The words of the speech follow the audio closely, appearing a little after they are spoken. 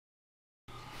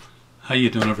How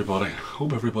you doing, everybody?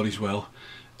 Hope everybody's well.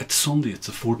 It's Sunday, it's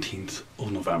the 14th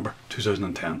of November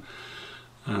 2010,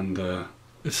 and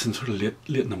it's sort of late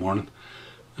in the morning,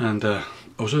 and I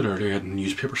was out earlier getting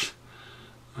newspapers,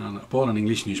 and I bought an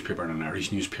English newspaper and an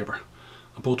Irish newspaper,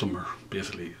 and both of them are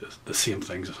basically the same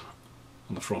things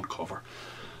on the front cover.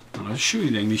 And I'll show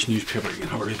you the English newspaper. You can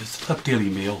have a read. It's that Daily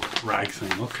Mail rag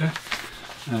thing, okay?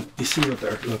 You see it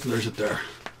there, look, there's it there.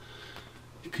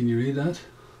 Can you read that?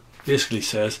 Basically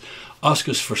says,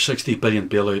 Oscars for 60 billion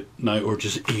bailout now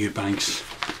urges EU banks.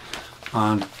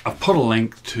 And I've put a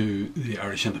link to the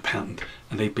Irish Independent,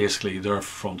 and they basically, their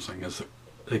front thing is that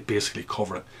they basically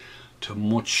cover it to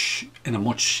in a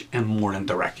much more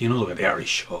indirect, you know, look at the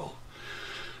Irish, oh,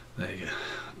 they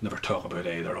never talk about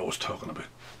A, they're always talking about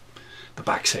the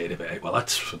backside of A. Well,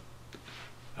 that's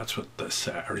what this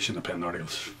Irish Independent article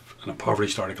is, an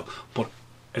impoverished article, but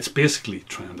it's basically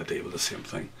trying to deal with the same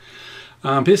thing.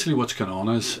 Basically what's going on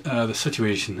is the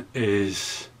situation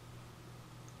is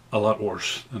a lot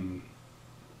worse than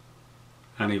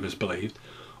any of us believed.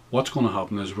 What's going to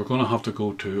happen is we're going to have to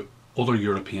go to other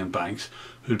European banks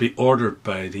who'll be ordered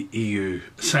by the EU.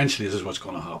 Essentially, this is what's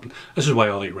going to happen. This is why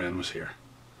REHN was here.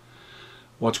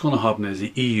 What's going to happen is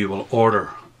the EU will order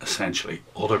essentially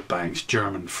other banks,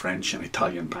 German, French and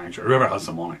Italian banks, or whoever has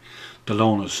the money, to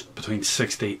loan us between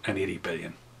 60 and 80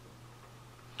 billion.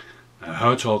 Now,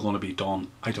 how it's all going to be done,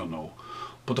 I don't know.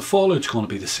 But the fallout's going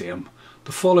to be the same.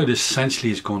 The fallout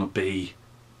essentially is going to be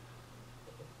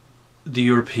the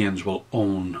Europeans will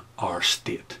own our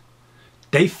state.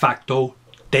 De facto,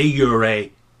 de jure,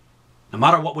 no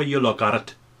matter what way you look at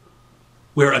it,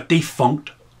 we're a defunct,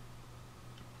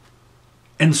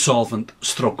 insolvent,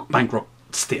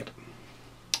 bankrupt state.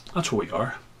 That's what we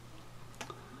are.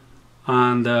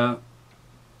 And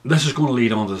this is going to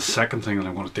lead on to the second thing that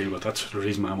I'm going to deal with. That's the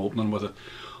reason I'm opening with it.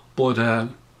 But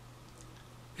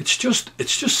it's just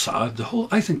sad.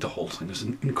 I think the whole thing is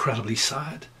incredibly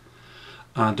sad.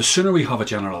 And the sooner we have a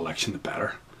general election, the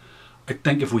better. I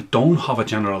think if we don't have a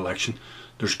general election,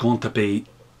 there's going to be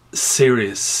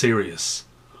serious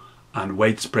and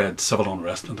widespread civil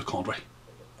unrest in the country.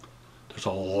 There's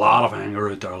a lot of anger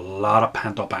out there, a lot of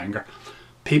pent up anger.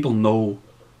 People know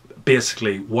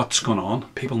basically what's going on.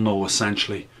 People know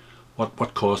essentially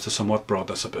what caused this and what brought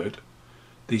this about.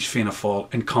 These Fianna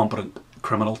Fáil incompetent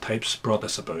criminal types brought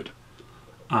this about.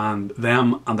 And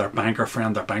them and their banker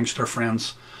friend, their bankster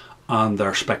friends and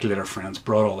their speculator friends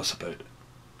brought all this about.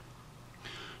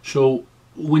 So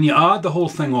when you add the whole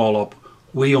thing all up,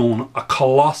 we own a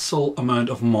colossal amount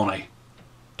of money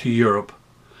to Europe,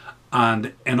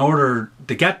 and in order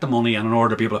to get the money and in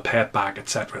order to be able to pay it back,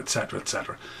 etc, etc,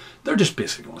 etc, they're just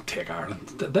basically going to take Ireland.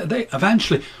 They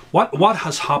eventually, what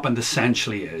has happened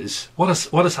essentially is, what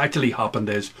has actually happened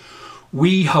is,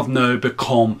 we have now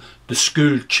become the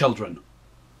school children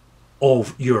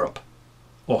of Europe,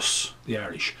 us, the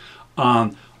Irish,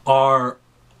 and our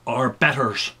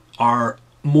betters, our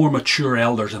more mature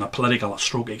elders in a political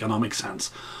stroke economic sense,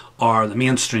 are the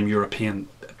mainstream European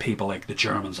people like the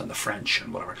Germans and the French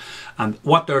and whatever. And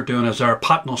what they're doing is they're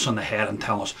patting us on the head and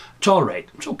telling us, it's all right,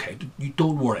 it's okay, you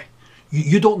don't worry.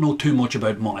 You don't know too much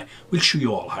about money. We'll show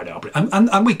you all how to operate.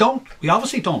 And we don't. We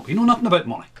obviously don't. We know nothing about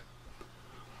money.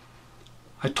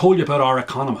 I told you about our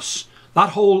economists. That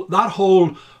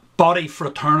whole body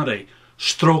fraternity,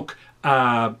 stroke,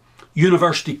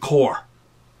 university core,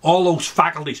 all those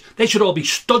faculties, they should all be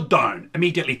stood down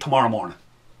immediately tomorrow morning.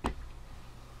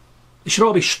 They should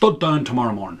all be stood down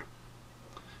tomorrow morning.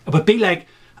 It would be like,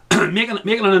 making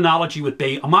an analogy would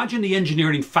be, imagine the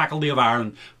engineering faculty of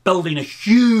Ireland building a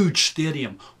huge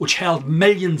stadium which held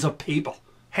millions of people,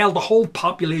 held the whole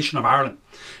population of Ireland,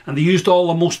 and they used all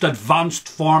the most advanced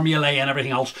formulae and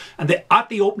everything else, and at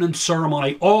the opening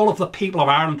ceremony all of the people of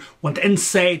Ireland went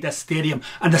inside the stadium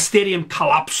and the stadium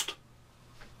collapsed.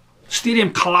 The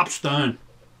stadium collapsed down,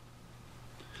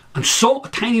 and so a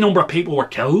tiny number of people were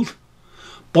killed,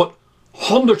 but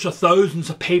hundreds of thousands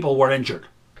of people were injured.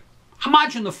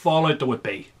 Imagine the fallout there would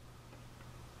be.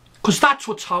 Because that's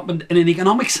what's happened in an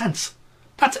economic sense.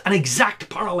 That's an exact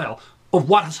parallel of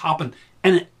what has happened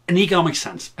in an economic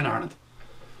sense in Ireland.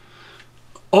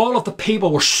 All of the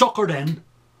people were suckered in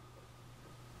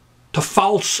to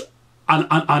false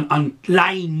and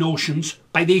lying notions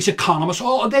by these economists.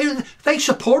 Oh, they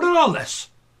supported all this.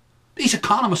 These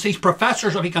economists, these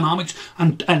professors of economics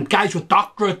and guys with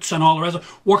doctorates and all the rest of it,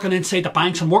 working inside the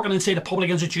banks and working inside the public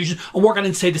institutions and working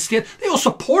inside the state, they all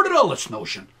supported all this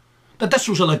notion that this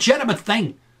was a legitimate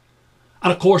thing.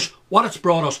 And of course, what it's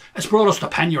brought us to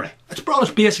penury. It's brought us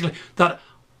basically that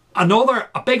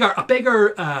a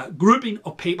bigger grouping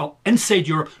of people inside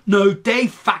Europe now de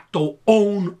facto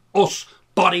own us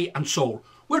body and soul.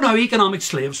 We're now economic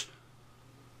slaves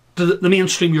to the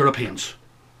mainstream Europeans.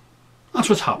 That's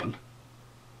what's happened.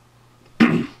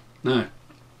 Now,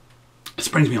 this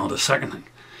brings me on to the second thing.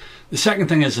 The second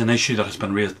thing is an issue that has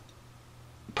been raised,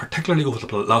 particularly over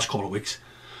the last couple of weeks,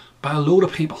 by a load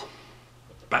of people.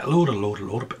 By a load of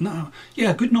people. No,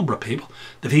 yeah, a good number of people.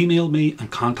 They've emailed me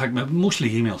and contacted me, mostly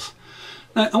emails.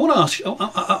 Now, I want to ask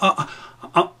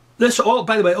you, this all,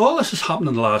 by the way, all this has happened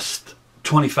in the last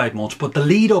 25 months, but the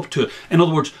lead up to it, in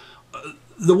other words,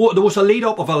 there was a lead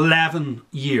up of 11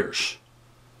 years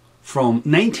from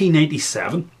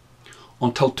 1987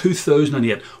 until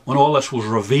 2008, when all this was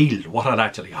revealed, what had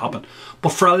actually happened.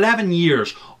 But for 11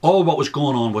 years, all what was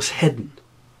going on was hidden.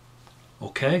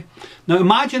 Okay? Now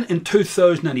imagine in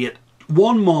 2008,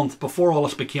 1 month before all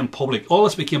this became public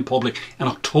in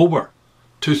October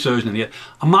 2008.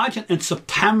 Imagine in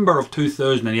September of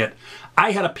 2008,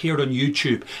 I had appeared on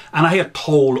YouTube and I had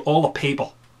told all the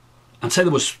people, and say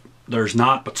there's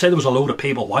not, but say there was a load of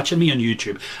people watching me on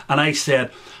YouTube, and I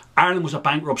said Ireland was a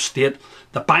bankrupt state,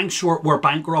 the banks were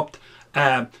bankrupt,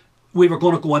 we were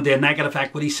going to go into a negative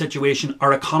equity situation,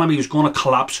 our economy was going to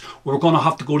collapse, we were going to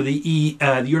have to go to the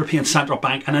European Central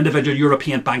Bank and individual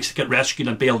European banks to get rescued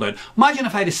and bailed out. Imagine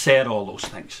if I'd have said all those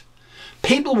things.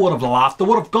 People would have laughed. They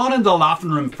would have gone into the laughing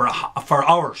room for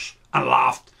hours and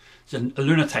laughed. Said, a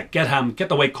lunatic, get him, get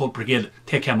the White Coat Brigade,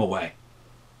 take him away.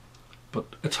 But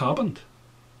it's happened.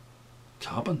 It's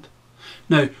happened.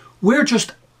 Now, we're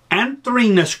just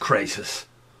entering this crisis.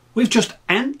 We've just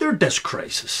entered this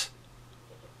crisis.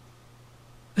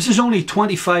 This is only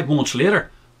 25 months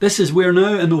later. We're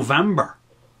now in November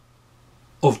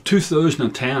of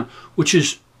 2010, which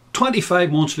is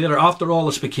 25 months later after all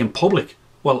this became public.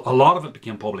 Well, a lot of it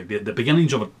became public. The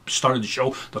beginnings of it started to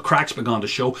show, the cracks began to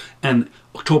show, and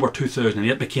October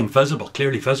 2008 became visible,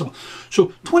 clearly visible.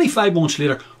 So 25 months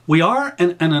later, we are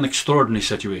in an extraordinary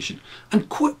situation. And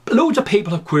loads of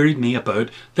people have queried me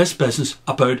about this business,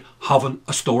 about having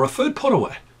a store of food put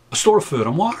away, a store of food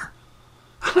and water.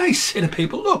 And I say to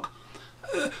people, look,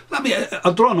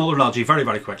 I'll draw another analogy very,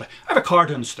 very quickly. I have a car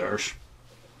downstairs.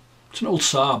 It's an old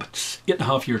Saab, it's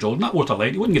 8.5 years old, not worth a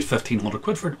light. You wouldn't get 1,500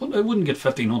 quid for it. I wouldn't get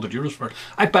 1,500 euros for it.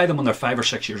 I buy them when they're 5 or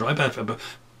 6 years old. I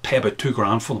pay about 2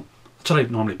 grand for them. That's what I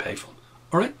normally pay for them.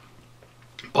 Alright?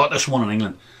 Bought this one in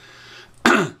England.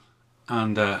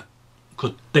 And,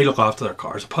 because they look after their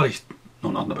cars. They probably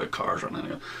know nothing about cars or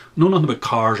anything. Know nothing about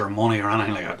cars or money or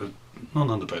anything like that. Know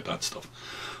nothing about that stuff.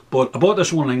 But I bought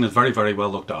this one in England, very, very well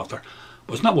looked after.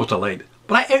 But it's not worth a light.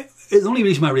 But the only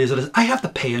reason I raise it is I have to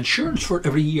pay insurance for it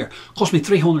every year. It costs me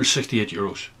 368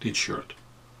 euros to insure it.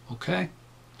 Okay?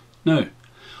 Now,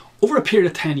 over a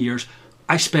period of 10 years,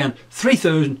 I spend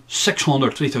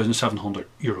 3,600, 3,700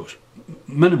 euros.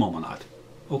 Minimum on that.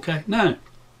 Okay? Now,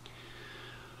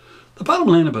 the bottom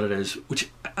line about it is, which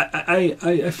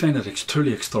I find it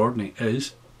truly extraordinary,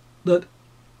 is that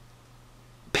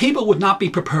people would not be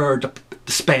prepared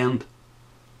to spend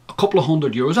a couple of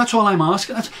 €100. That's all I'm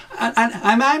asking. And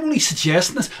I'm only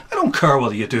suggesting this. I don't care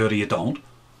whether you do it or you don't,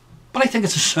 but I think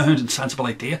it's a sound and sensible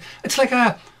idea. It's like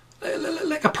a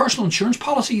personal insurance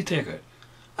policy you take out,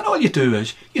 and all you do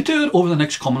is you do it over the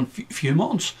next coming few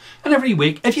months, and every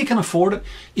week, if you can afford it,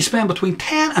 you spend between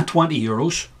 10 and 20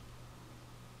 euros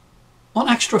on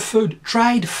extra food,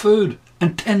 dried food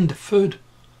and tinned food.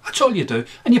 That's all you do,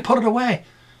 and you put it away.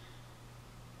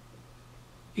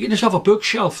 You get yourself a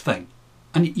bookshelf thing,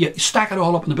 and you stack it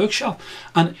all up in the bookshelf,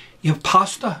 and you have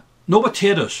pasta, no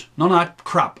potatoes, none of that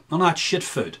crap, none of that shit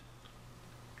food.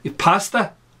 You have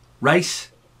pasta,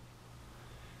 rice,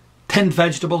 tinned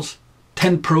vegetables,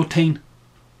 tinned protein,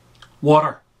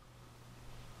 water,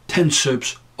 tinned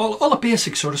soups, all the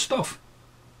basic sort of stuff.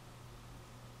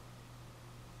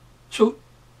 So,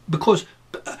 because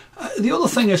the other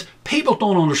thing is, people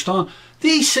don't understand.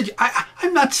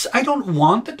 I don't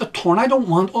want it to turn. I don't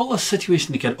want all this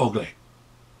situation to get ugly.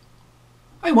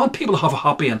 I want people to have a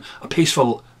happy and a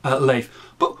peaceful life.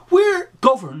 But we're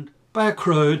governed by a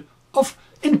crowd of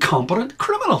incompetent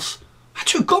criminals.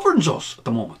 That's who governs us at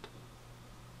the moment.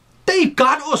 They've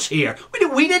got us here.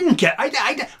 We didn't get. I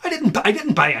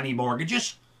didn't buy any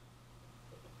mortgages.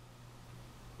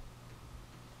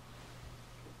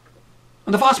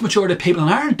 And the vast majority of people in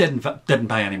Ireland didn't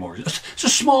buy any mortgages. It's a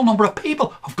small number of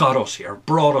people have got us here,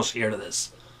 brought us here to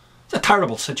this. It's a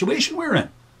terrible situation we're in.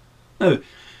 Now,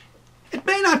 it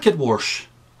may not get worse.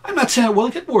 I'm not saying it will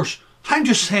get worse. I'm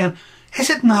just saying, is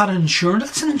it not an insurance?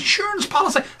 It's an insurance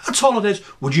policy. That's all it is.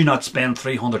 Would you not spend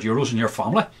 300 euros on your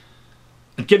family?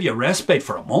 It'd give you a respite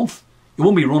for a month. You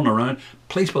won't be running around.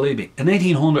 Please believe me, in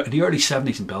 1800, in the early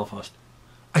 70s in Belfast,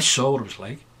 I saw what it was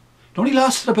like. It only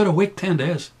lasted about a week, 10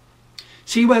 days.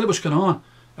 See, while it was going on,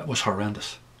 it was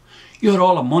horrendous. You had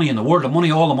all the money in the world.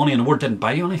 All the money in the world didn't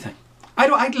buy you anything. I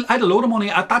had a load of money.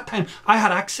 At that time, I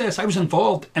had access. I was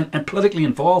involved and politically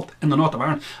involved in the north of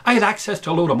Ireland. I had access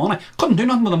to a load of money. Couldn't do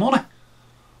nothing with the money.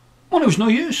 Money was no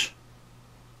use.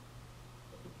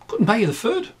 Couldn't buy you the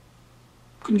food.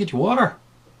 Couldn't get you water.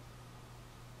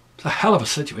 It's a hell of a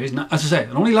situation. As I say,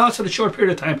 it only lasted a short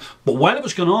period of time, but while it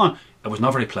was going on, it was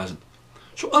not very pleasant.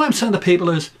 So what I'm saying to people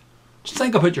is, just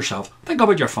think about yourself. Think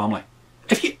about your family.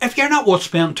 If you're not worth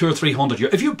spending 200 or 300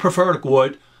 €, if you prefer to go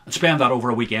out and spend that over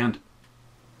a weekend,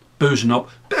 boozing up,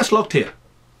 best luck to you.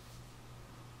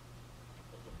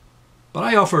 But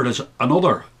I offer it as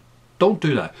another, don't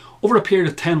do that. Over a period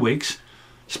of 10 weeks,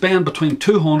 spend between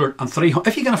 200 and 300,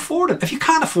 if you can afford it. If you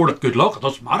can't afford it, good luck, it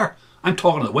doesn't matter. I'm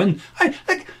talking to the wind.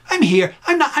 I'm here,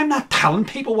 I'm not telling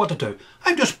people what to do.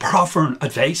 I'm just proffering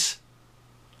advice.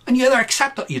 And you either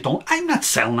accept it or you don't. I'm not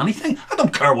selling anything. I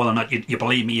don't care whether or not you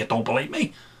believe me, you don't believe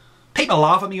me. People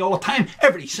laugh at me all the time.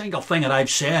 Every single thing that I've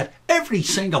said in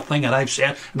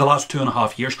the last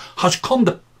 2.5 years has come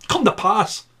to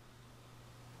pass.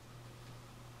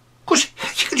 Because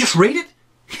you can just read it.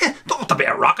 You don't have to be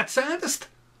a rocket scientist.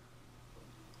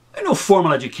 I have no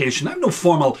formal education. I have no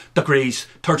formal degrees,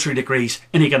 tertiary degrees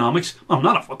in economics. I'm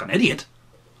not a fucking idiot.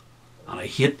 And I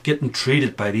hate getting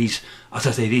treated by these, as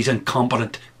I say, these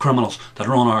incompetent criminals that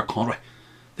run our country.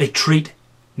 They treat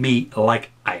me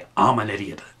like I am an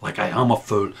idiot, like I am a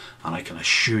fool, and I can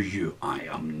assure you I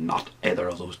am not either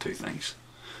of those two things.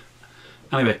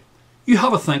 Anyway, you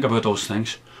have a think about those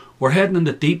things. We're heading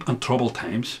into deep and troubled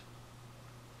times.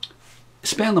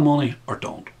 Spend the money or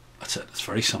don't. That's it. It's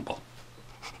very simple.